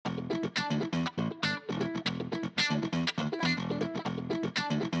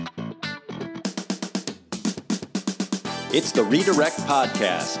It's the Redirect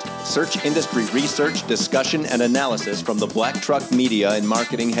Podcast, search industry research, discussion, and analysis from the Black Truck Media and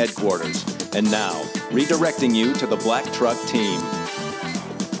Marketing Headquarters. And now, redirecting you to the Black Truck team.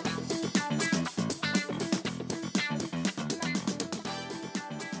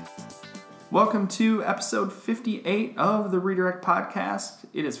 Welcome to episode 58 of the Redirect Podcast.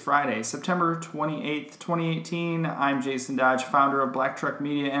 It is Friday, September 28th, 2018. I'm Jason Dodge, founder of Black Truck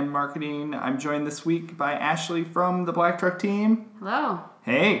Media and Marketing. I'm joined this week by Ashley from the Black Truck team. Hello.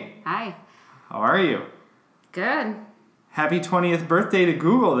 Hey. Hi. How are you? Good. Happy 20th birthday to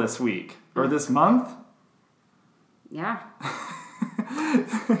Google this week, or this month. Yeah.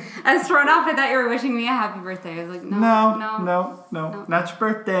 I was thrown off. I thought you were wishing me a happy birthday. I was like, no, not your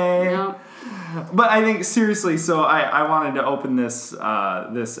birthday. No. But I think seriously, so I wanted to open this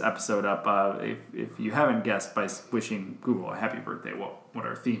this episode up. If you haven't guessed, by wishing Google a happy birthday, what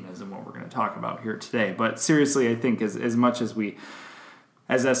our theme is and what we're going to talk about here today. But seriously, I think as much as we,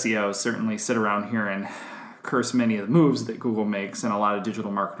 as SEOs, certainly sit around here and curse many of the moves that Google makes and a lot of digital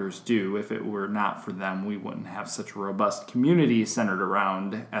marketers do, if it were not for them, we wouldn't have such a robust community centered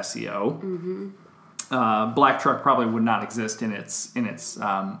around SEO. Mm-hmm. Black Truck probably would not exist in its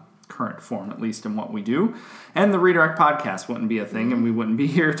current form, at least in what we do. And the Redirect Podcast wouldn't be a thing, and we wouldn't be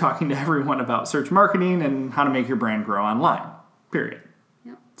here talking to everyone about search marketing and how to make your brand grow online, period.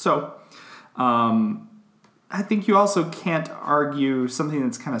 Yep. So, I think you also can't argue something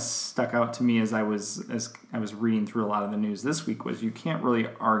that's kind of stuck out to me as I was reading through a lot of the news this week was you can't really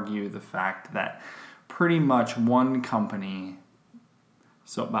argue the fact that pretty much one company,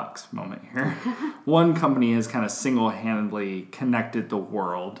 soapbox moment here, one company has kind of single-handedly connected the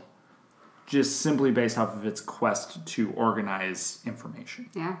world just simply based off of its quest to organize information.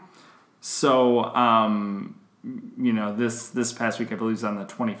 Yeah. So, this past week, I believe is on the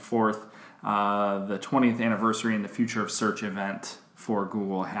 24th, the 20th anniversary in the Future of Search event for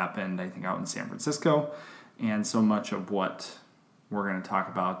Google happened, I think, out in San Francisco. And so much of what we're going to talk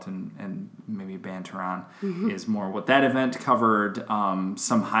about and maybe banter on is more what that event covered,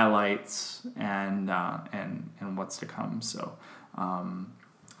 some highlights, and what's to come. So,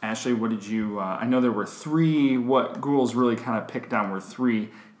 Ashley, what did you... I know there were three... What Google's really kind of picked on were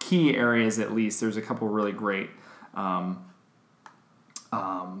three key areas, at least. There's a couple really great...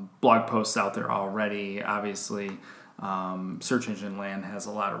 blog posts out there already. Obviously, Search Engine Land has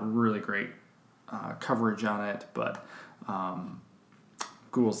a lot of really great coverage on it, but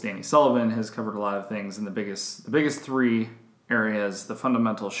Google's Danny Sullivan has covered a lot of things, and the biggest three areas, the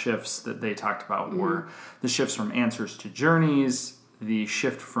fundamental shifts that they talked about were the shifts from answers to journeys, the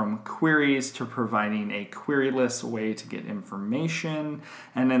shift from queries to providing a queryless way to get information,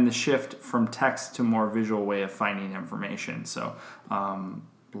 and then the shift from text to more visual way of finding information. So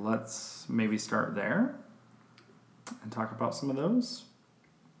let's maybe start there and talk about some of those.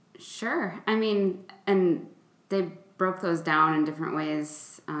 Sure. I mean, and they broke those down in different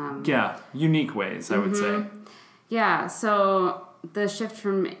ways. Unique ways, I would say. Yeah, so the shift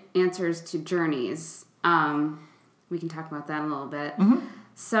from answers to journeys, we can talk about that a little bit.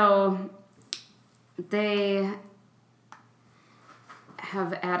 So they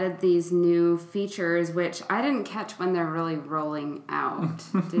have added these new features, which I didn't catch when they're really rolling out.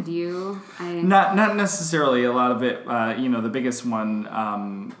 Did you? Not necessarily. A lot of it, the biggest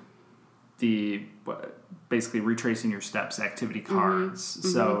one, basically retracing your steps activity cards.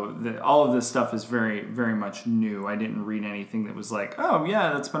 So all of this stuff is very, very much new. I didn't read anything that was like, oh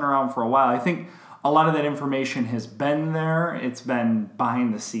yeah, that's been around for a while. I think a lot of that information has been there. It's been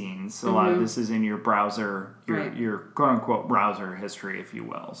behind the scenes. A lot of this is in your browser, your quote-unquote browser history, if you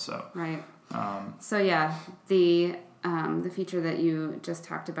will. So right. So yeah, the feature that you just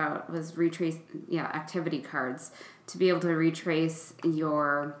talked about was activity cards, to be able to retrace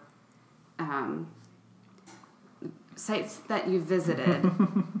your sites that you visited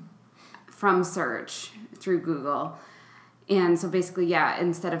from search through Google. And so basically,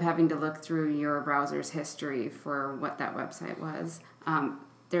 instead of having to look through your browser's history for what that website was,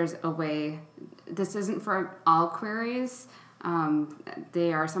 there's a way. This isn't for all queries.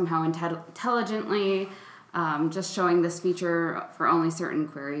 They are somehow intelligently just showing this feature for only certain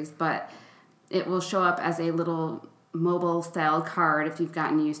queries, but it will show up as a little mobile style card if you've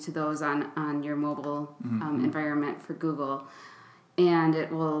gotten used to those on your mobile environment for Google. And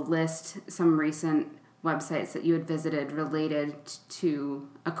it will list some recent websites that you had visited related to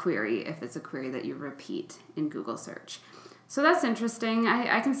a query, if it's a query that you repeat in Google search. So that's interesting.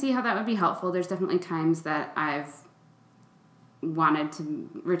 I can see how that would be helpful. There's definitely times that I've wanted to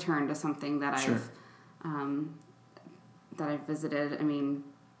return to something that I've visited. I mean,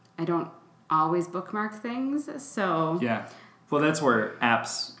 I don't always bookmark things. So yeah. Well, that's where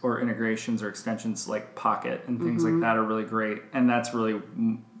apps or integrations or extensions like Pocket and things like that are really great. And that's really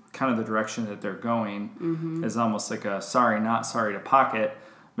kind of the direction that they're going, is almost like a sorry, not sorry to Pocket.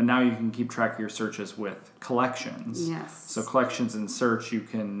 But now you can keep track of your searches with collections. Yes. So collections in search, you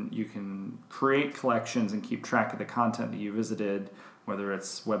can create collections and keep track of the content that you visited, whether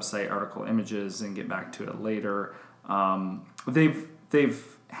it's website, article, images, and get back to it later. They've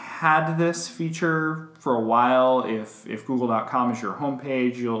had this feature for a while. If Google.com is your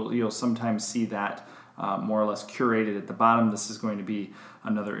homepage, you'll sometimes see that more or less curated at the bottom. This is going to be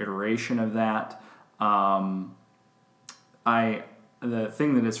another iteration of that. The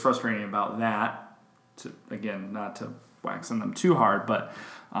thing that is frustrating about that, again, not to wax on them too hard, but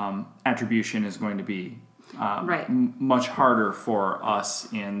attribution is going to be much harder for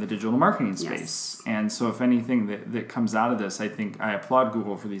us in the digital marketing space. Yes. And so if anything that comes out of this, I think I applaud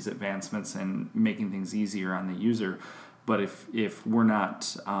Google for these advancements and making things easier on the user. But if we're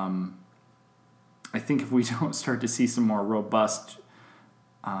not, I think if we don't start to see some more robust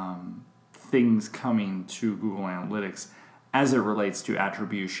things coming to Google Analytics as it relates to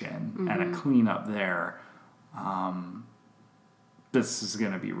attribution and a cleanup there, this is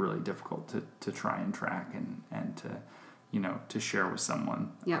going to be really difficult to try and track and to share with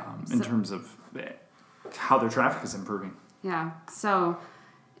someone in terms of how their traffic is improving. Yeah. So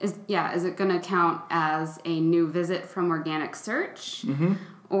is it going to count as a new visit from organic search?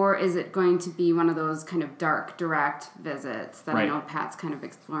 Or is it going to be one of those kind of dark, direct visits that I know Pat's kind of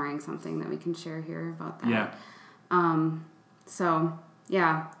exploring something that we can share here about that? Yeah. So,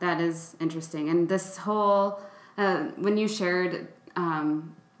 yeah, that is interesting. And this whole, when you shared,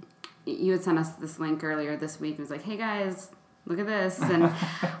 you had sent us this link earlier this week. It was like, hey, guys, look at this. And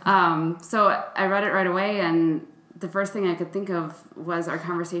so I read it right away. And the first thing I could think of was our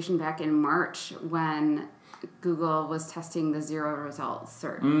conversation back in March when Google was testing the zero results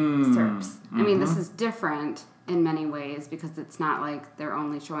SERPs. I mean, this is different in many ways because it's not like they're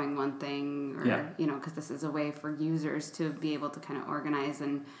only showing one thing or, because this is a way for users to be able to kind of organize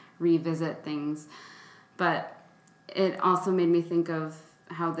and revisit things. But it also made me think of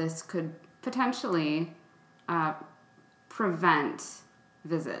how this could potentially prevent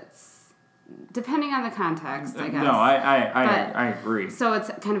visits, depending on the context, I guess. No, I agree. So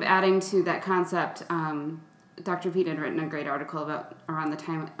it's kind of adding to that concept. Dr. Pete had written a great article about around the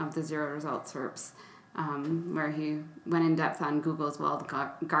time of the zero results SERPs, where he went in depth on Google's walled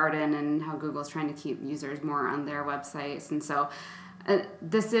garden and how Google's trying to keep users more on their websites. And so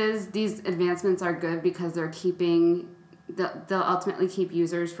these advancements are good because they're they'll ultimately keep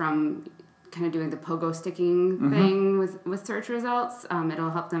users from kind of doing the pogo sticking thing with search results.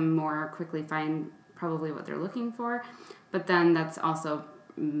 It'll help them more quickly find probably what they're looking for, but then that's also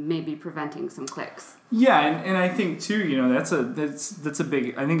maybe preventing some clicks. Yeah, and I think too, that's a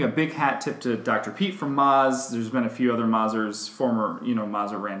big hat tip to Dr. Pete from Moz. There's been a few other Mozers, former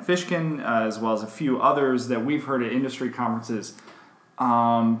Mozer Rand Fishkin, as well as a few others that we've heard at industry conferences.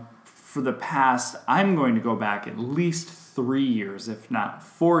 For the past, I'm going to go back at least 3 years, if not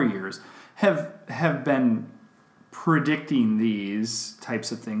 4 years, have been predicting these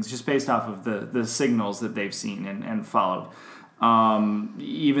types of things just based off of the signals that they've seen and followed.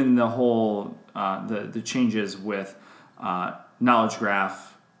 Even the whole the changes with knowledge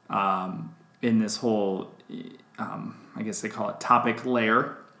graph in this whole I guess they call it topic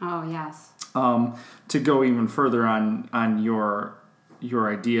layer. Oh yes. To go even further on your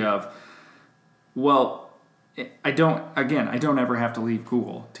idea of, well, I don't ever have to leave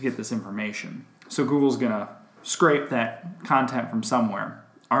Google to get this information. So Google's gonna scrape that content from somewhere.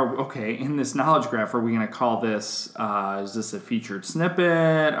 In this knowledge graph, are we going to call this, is this a featured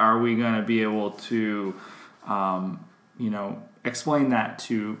snippet? Are we going to be able to, explain that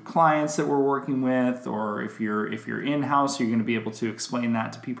to clients that we're working with? Or if you're in-house, you're going to be able to explain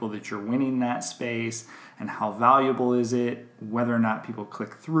that to people that you're winning that space and how valuable is it, whether or not people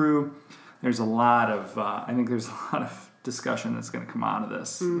click through. There's a lot of, I think there's a lot of discussion that's going to come out of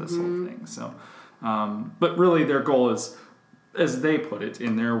this whole thing. So, but really their goal is, as they put it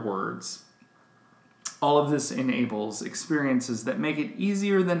in their words, all of this enables experiences that make it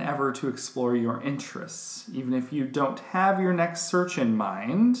easier than ever to explore your interests, even if you don't have your next search in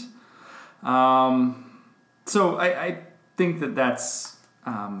mind. So I think that's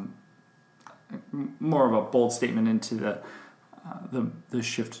more of a bold statement into the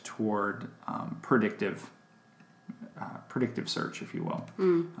shift toward predictive search, if you will.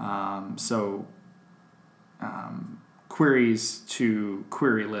 Queries to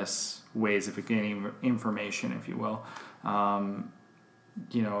queryless ways of getting information, if you will.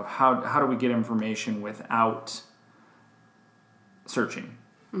 how do we get information without searching?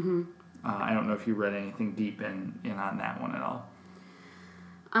 Mm-hmm. I don't know if you read anything deep in on that one at all.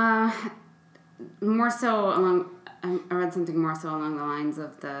 More so I read something more so along the lines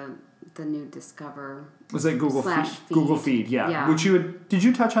of the new Discover. Was it Google Feed? Google Feed, yeah. Which did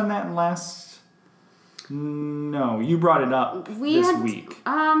you touch on that in last? No, you brought it up this week.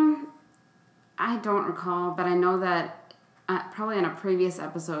 I don't recall, but I know that probably in a previous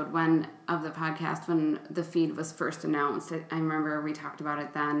episode of the podcast when the feed was first announced, I remember we talked about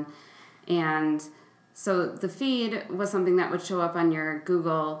it then. And so the feed was something that would show up on your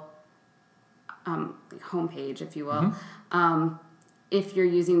Google homepage, if you will. Mm-hmm. If you're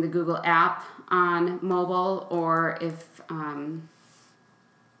using the Google app on mobile, or if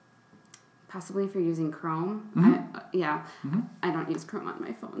possibly if you're using Chrome. Mm-hmm. I don't use Chrome on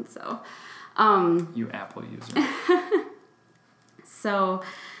my phone, so. You Apple user. So,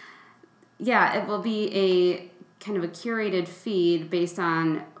 it will be a kind of a curated feed based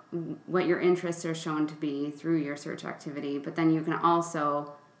on what your interests are shown to be through your search activity, but then you can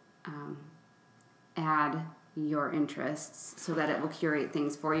also add your interests so that it will curate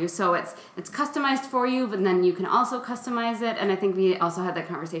things for you. So it's customized for you, but then you can also customize it. And I think we also had that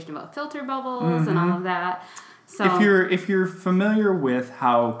conversation about filter bubbles mm-hmm. and all of that. So if you're familiar with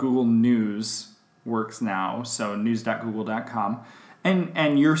how Google News works now, so news.google.com,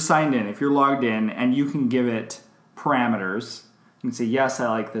 and you're signed in, if you're logged in and you can give it parameters, you can say, yes, I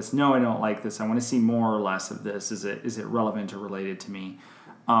like this. No, I don't like this. I want to see more or less of this. Is it relevant or related to me?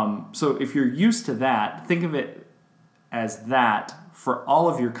 So if you're used to that, think of it as that for all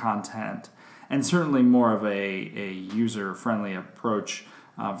of your content, and certainly more of a user-friendly approach.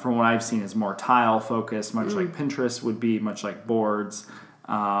 From what I've seen is more tile-focused, much like Pinterest would be, much like boards.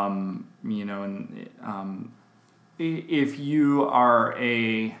 If you are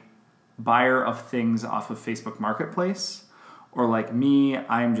a buyer of things off of Facebook Marketplace, or like me,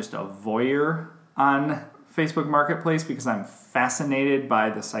 I'm just a voyeur on Facebook Marketplace because I'm fascinated by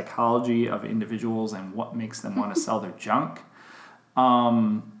the psychology of individuals and what makes them want to sell their junk.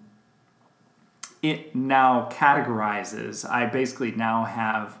 It now categorizes. I basically now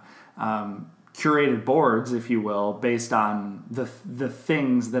have curated boards, if you will, based on the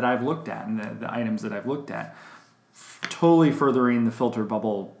things that I've looked at and the items that I've looked at. Totally furthering the filter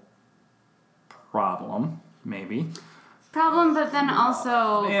bubble problem, maybe. But then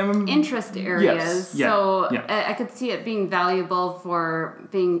also interest areas. Yes. So I could see it being valuable for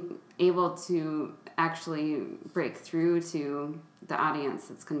being able to actually break through to the audience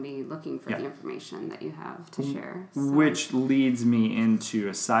that's going to be looking for the information that you have to share. So. Which leads me into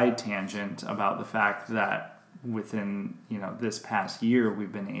a side tangent about the fact that within this past year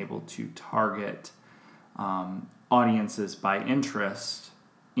we've been able to target audiences by interest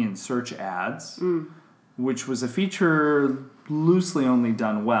in search ads. Which was a feature loosely only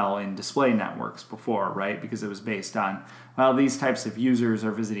done well in display networks before, right? Because it was based on, well, these types of users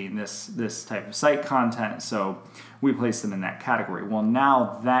are visiting this type of site content, so we place them in that category. Well,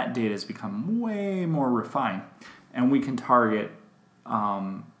 now that data has become way more refined, and we can target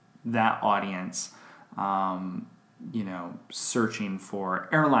that audience, searching for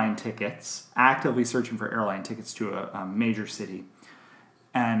airline tickets, actively searching for airline tickets to a major city,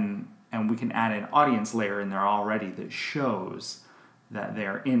 and we can add an audience layer in there already that shows that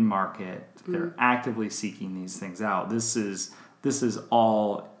they're in market, they're actively seeking these things out. This is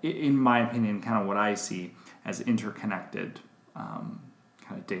all, in my opinion, kind of what I see as interconnected kind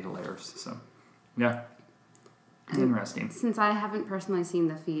of data layers. So, yeah, it's interesting. Since I haven't personally seen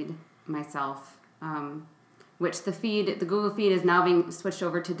the feed myself, which the Google feed is now being switched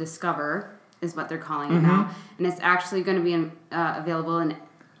over to Discover, is what they're calling it now, and it's actually going to be available in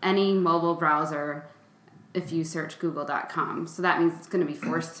any mobile browser if you search google.com. So that means it's going to be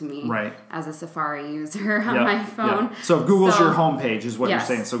forced to me as a Safari user on my phone. Yep. So if Google's your homepage is what you're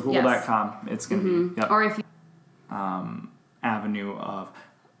saying. So google.com, it's going to be. Yep. Or if you... avenue of,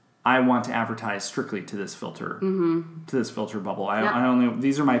 I want to advertise strictly to this filter, to this filter bubble. I only,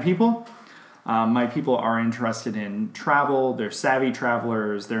 these are my people. My people are interested in travel. They're savvy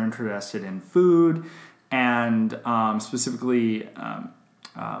travelers. They're interested in food and specifically...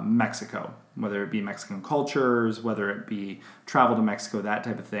 Mexico, whether it be Mexican cultures, whether it be travel to Mexico, that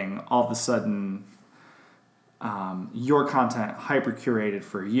type of thing. All of a sudden, your content hyper curated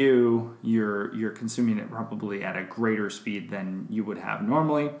for you. You're consuming it probably at a greater speed than you would have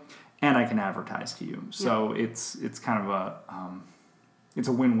normally, and I can advertise to you. So it's kind of it's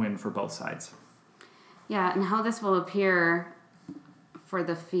a win-win for both sides. Yeah, and how this will appear for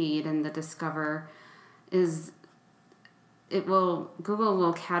the feed and the Discover is Google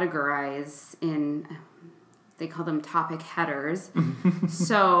will categorize in, they call them topic headers.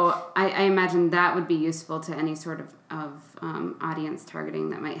 So I imagine that would be useful to any sort of audience targeting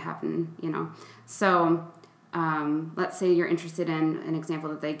that might happen, So let's say you're interested in, an example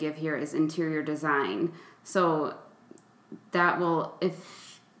that they give here is interior design. So that will,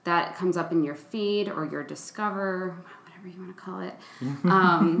 if that comes up in your feed or your discover, whatever you want to call it,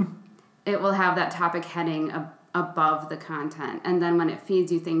 it will have that topic heading above the content. And then when it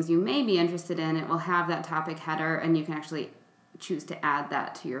feeds you things you may be interested in, it will have that topic header, and you can actually choose to add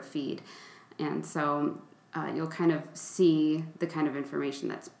that to your feed. And so you'll kind of see the kind of information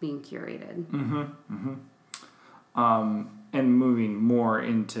that's being curated. And moving more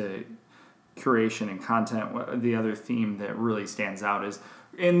into curation and content, the other theme that really stands out is,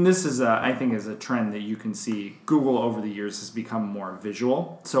 and this is I think is a trend that you can see, Google over the years has become more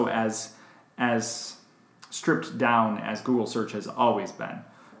visual. So as stripped down as Google search has always been,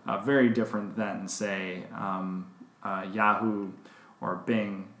 very different than say Yahoo or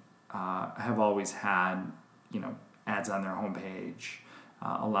Bing have always had ads on their homepage,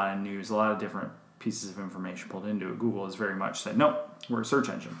 a lot of news, a lot of different pieces of information pulled into it. Google has very much said, no, we're a search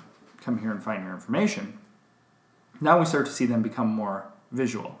engine. Come here and find your information. Now we start to see them become more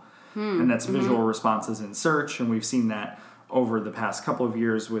visual. And that's visual responses in search, and we've seen that over the past couple of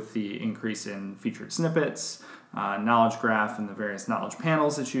years with the increase in featured snippets, knowledge graph, and the various knowledge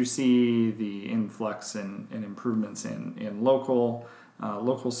panels that you see, the influx and improvements in local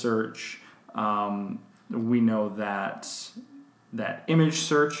search. We know that image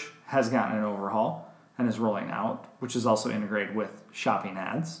search has gotten an overhaul and is rolling out, which is also integrated with shopping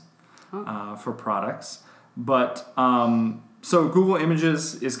ads for products. But so Google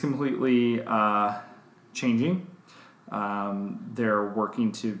Images is completely changing. They're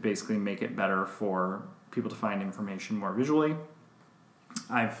working to basically make it better for people to find information more visually.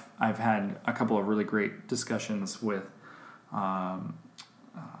 I've had a couple of really great discussions with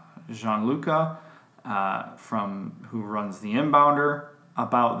Gianluca who runs the Inbounder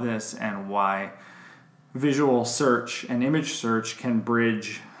about this, and why visual search and image search can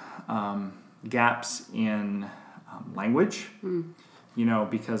bridge gaps in language.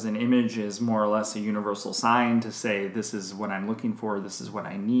 Because an image is more or less a universal sign to say, this is what I'm looking for, this is what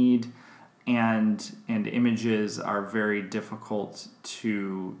I need. And images are very difficult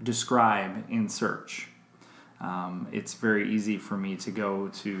to describe in search. It's very easy for me to go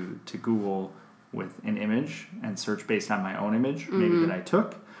to Google with an image and search based on my own image, maybe that I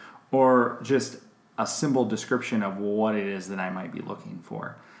took, or just a simple description of what it is that I might be looking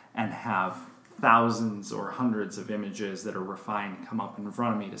for, and have thousands or hundreds of images that are refined come up in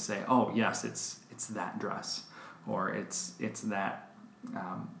front of me to say, oh yes, it's that dress, or it's that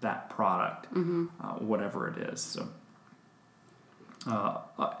product, whatever it is. So,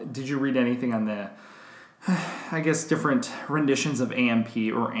 did you read anything on the, different renditions of AMP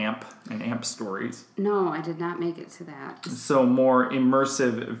or AMP and AMP stories? No, I did not make it to that. So more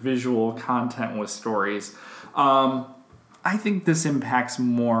immersive visual content with stories. I think this impacts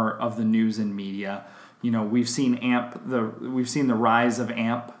more of the news and media. We've seen we've seen the rise of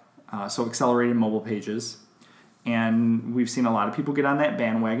AMP, so accelerated mobile pages, and we've seen a lot of people get on that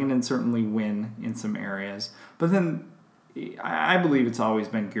bandwagon and certainly win in some areas. But then I believe it's always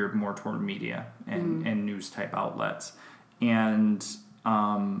been geared more toward media and news type outlets, and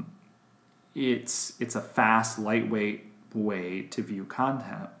it's a fast, lightweight way to view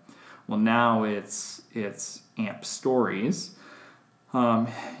content. Well, now it's AMP stories.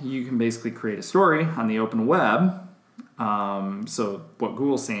 You can basically create a story on the open web. So what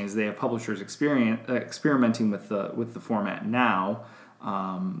Google's saying is they have publishers experimenting with the format now,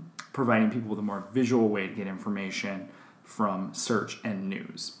 providing people with a more visual way to get information from search and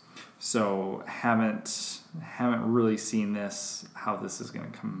news. So haven't really seen how this is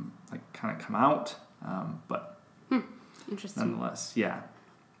going to come out, but interesting. Nonetheless, yeah.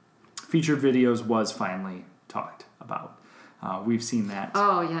 Featured videos was finally talked about. We've seen that.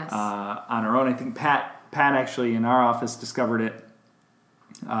 Oh yes. On our own, I think Pat actually in our office discovered it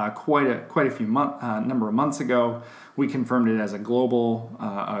quite a few number of months ago. We confirmed it as a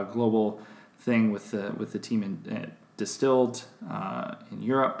global thing with the team in Distilled in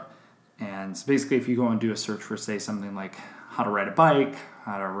Europe. And so basically, if you go and do a search for, say, something like how to ride a bike,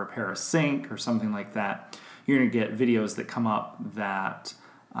 how to repair a sink, or something like that, you're going to get videos that come up that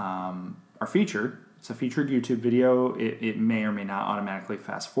are featured. It's a featured YouTube video. It may or may not automatically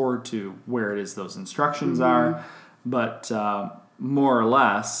fast forward to where it is those instructions are, but more or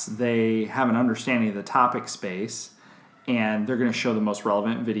less they have an understanding of the topic space, and they're going to show the most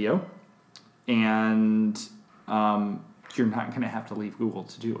relevant video and you're not going to have to leave Google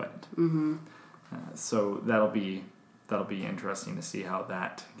to do it. Mm-hmm. So that'll be interesting to see how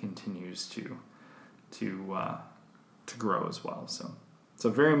that continues to grow as well. So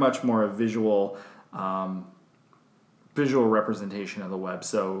very much more a visual representation of the web.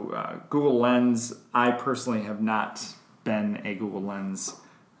 So Google Lens, I personally have not been a Google Lens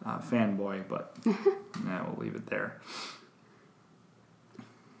fanboy, but we'll leave it there.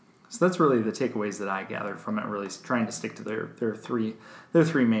 So that's really the takeaways that I gathered from it. Really trying to stick to their three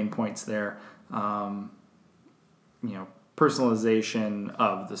main points there. Personalization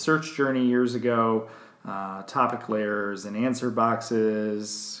of the search journey years ago, topic layers and answer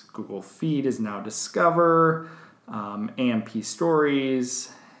boxes. Google Feed is now Discover, AMP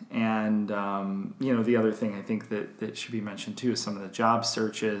Stories, and the other thing I think that should be mentioned too is some of the job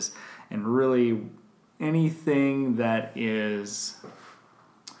searches, and really anything that is.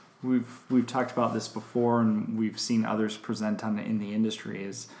 We've talked about this before, and we've seen others present on in the industry.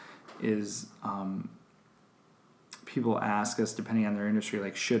 Is people ask us, depending on their industry,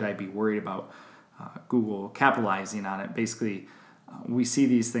 like, should I be worried about Google capitalizing on it? Basically, we see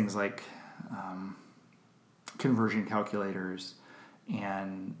these things like conversion calculators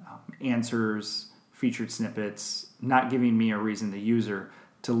and answers, featured snippets, not giving me a reason, the user,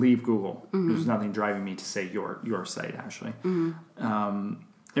 to leave Google. Mm-hmm. There's nothing driving me to say your site, actually. Mm-hmm.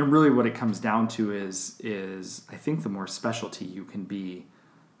 And really what it comes down to is I think the more specialty you can be,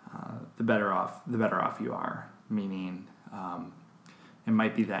 the better off you are. Meaning, it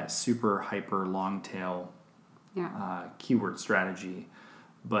might be that super hyper long tail keyword strategy,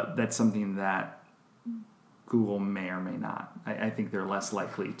 but that's something that Google may or may not. I think they're less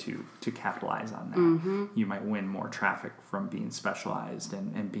likely to capitalize on that. Mm-hmm. You might win more traffic from being specialized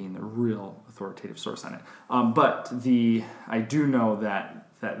and being the real authoritative source on it. But I do know that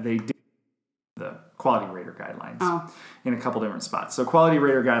they did the quality rater guidelines in a couple different spots. So quality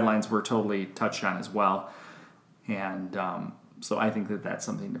rater guidelines were totally touched on as well. And so I think that's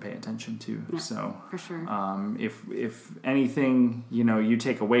something to pay attention to. Yeah, so for sure. If anything, you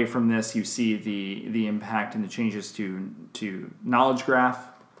take away from this, you see the impact and the changes to knowledge graph.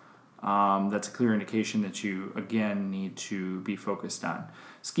 That's a clear indication that you, again, need to be focused on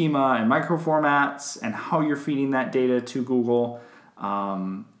schema and microformats and how you're feeding that data to Google.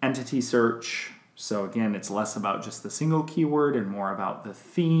 Entity search. So again, it's less about just the single keyword and more about the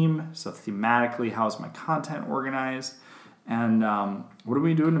theme. So thematically, how's my content organized? And what are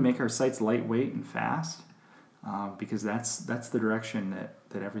we doing to make our sites lightweight and fast? Because that's the direction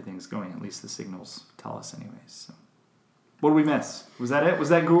that everything's going. At least the signals tell us anyways. So. What did we miss? Was that it? Was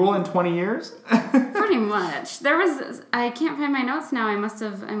that Google in 20 years? Pretty much. There was. I can't find my notes now. I must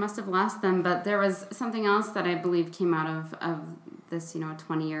have lost them. But there was something else that I believe came out of this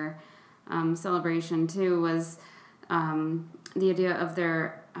 20-year celebration too. Was the idea of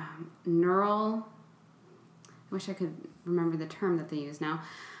their neural. I wish I could remember the term that they use now.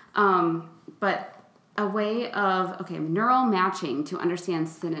 But a way of neural matching to understand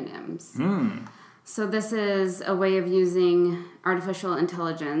synonyms. Mm. So this is a way of using artificial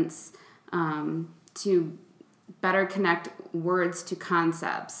intelligence to better connect words to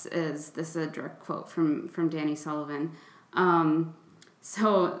concepts. This is a direct quote from Danny Sullivan.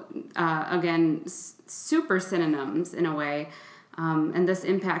 Again, super synonyms in a way, and this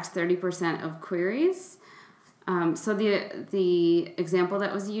impacts 30% of queries. So the example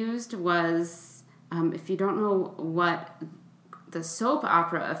that was used was if you don't know what the soap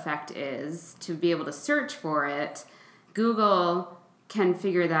opera effect is, to be able to search for it, Google can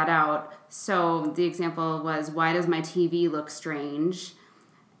figure that out. So the example was, why does my TV look strange?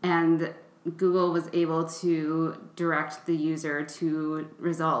 And Google was able to direct the user to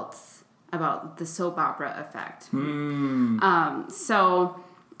results about the soap opera effect. So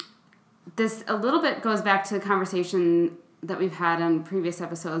this a little bit goes back to the conversation that we've had on previous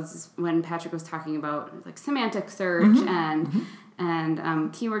episodes when Patrick was talking about like semantic search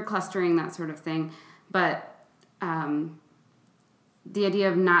and keyword clustering, that sort of thing. But the idea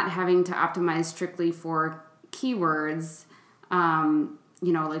of not having to optimize strictly for keywords,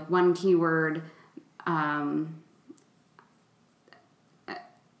 like one keyword,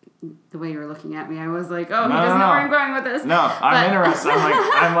 the way you were looking at me, I was like, he doesn't know where I'm going with this. No, I'm interested.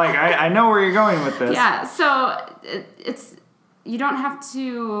 I know where you're going with this. Yeah, so it's you don't have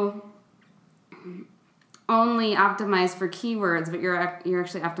to only optimize for keywords, but you're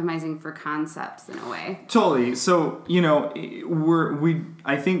actually optimizing for concepts in a way. Totally. So,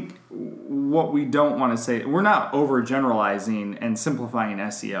 I think what we don't want to say, we're not overgeneralizing and simplifying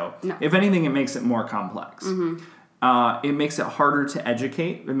SEO. No. If anything, it makes it more complex. Mm-hmm. it makes it harder to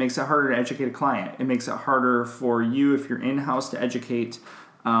educate. It makes it harder to educate a client. It makes it harder for you, if you're in-house, to educate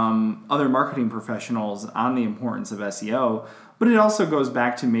other marketing professionals on the importance of SEO. But it also goes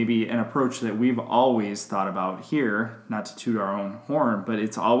back to maybe an approach that we've always thought about here, not to toot our own horn, but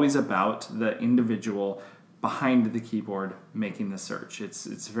it's always about the individual behind the keyboard making the search.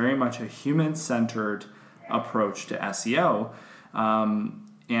 It's very much a human-centered approach to SEO.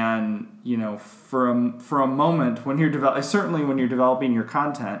 And, for a moment, when you're certainly when you're developing your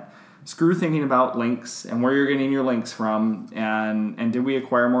content, screw thinking about links and where you're getting your links from and did we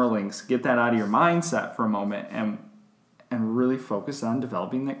acquire more links. Get that out of your mindset for a moment and really focus on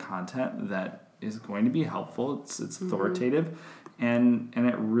developing that content that is going to be helpful. It's authoritative, and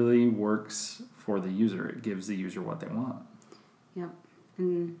it really works for the user. It gives the user what they want. Yep.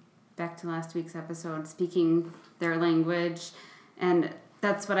 And back to last week's episode, speaking their language, and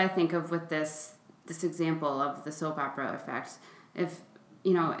that's what I think of with this example of the soap opera effect. If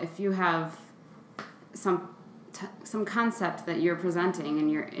you have some concept that you're presenting in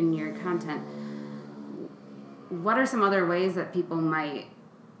your content, what are some other ways that people might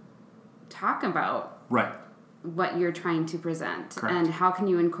talk about right what you're trying to present? Correct. And how can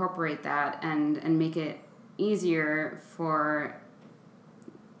you incorporate that and make it easier for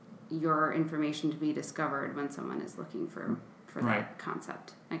your information to be discovered when someone is looking for right. that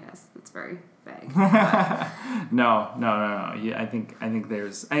concept? I guess that's very vague. No. Yeah, I think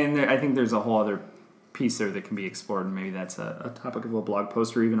there's a whole other piece there that can be explored, and maybe that's a topic of a blog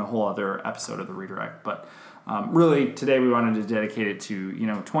post or even a whole other episode of the Redirect. But really, today we wanted to dedicate it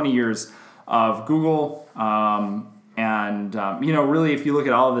to 20 years of Google, and really, if you look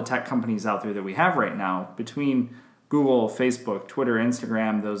at all of the tech companies out there that we have right now, between Google, Facebook, Twitter,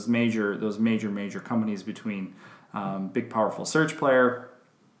 Instagram, those major companies, between big powerful search player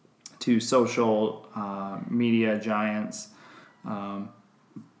to social media giants.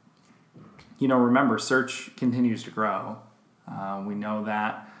 Remember, search continues to grow. We know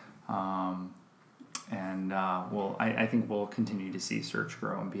that. I think we'll continue to see search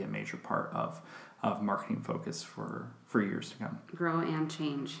grow and be a major part of marketing focus for years to come. Grow and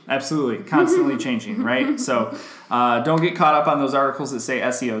change. Absolutely. Constantly changing, right? So don't get caught up on those articles that say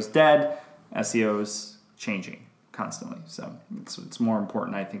SEO's dead. SEO's changing constantly. So it's more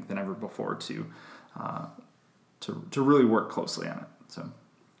important, I think, than ever before to really work closely on it. So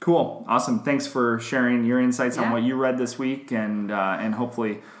cool. Awesome. Thanks for sharing your insights on what you read this week, and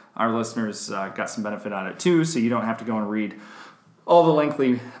hopefully our listeners got some benefit out of it too, so you don't have to go and read all the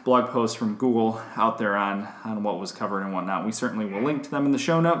lengthy blog posts from Google out there on what was covered and whatnot. We certainly will link to them in the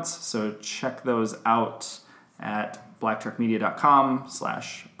show notes, so check those out at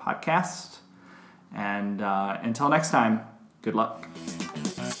blacktruckmedia.com/podcast. And until next time, good luck.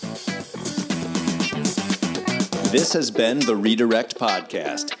 This has been the Redirect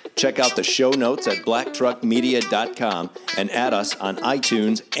Podcast. Check out the show notes at blacktruckmedia.com and add us on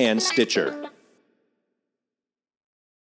iTunes and Stitcher.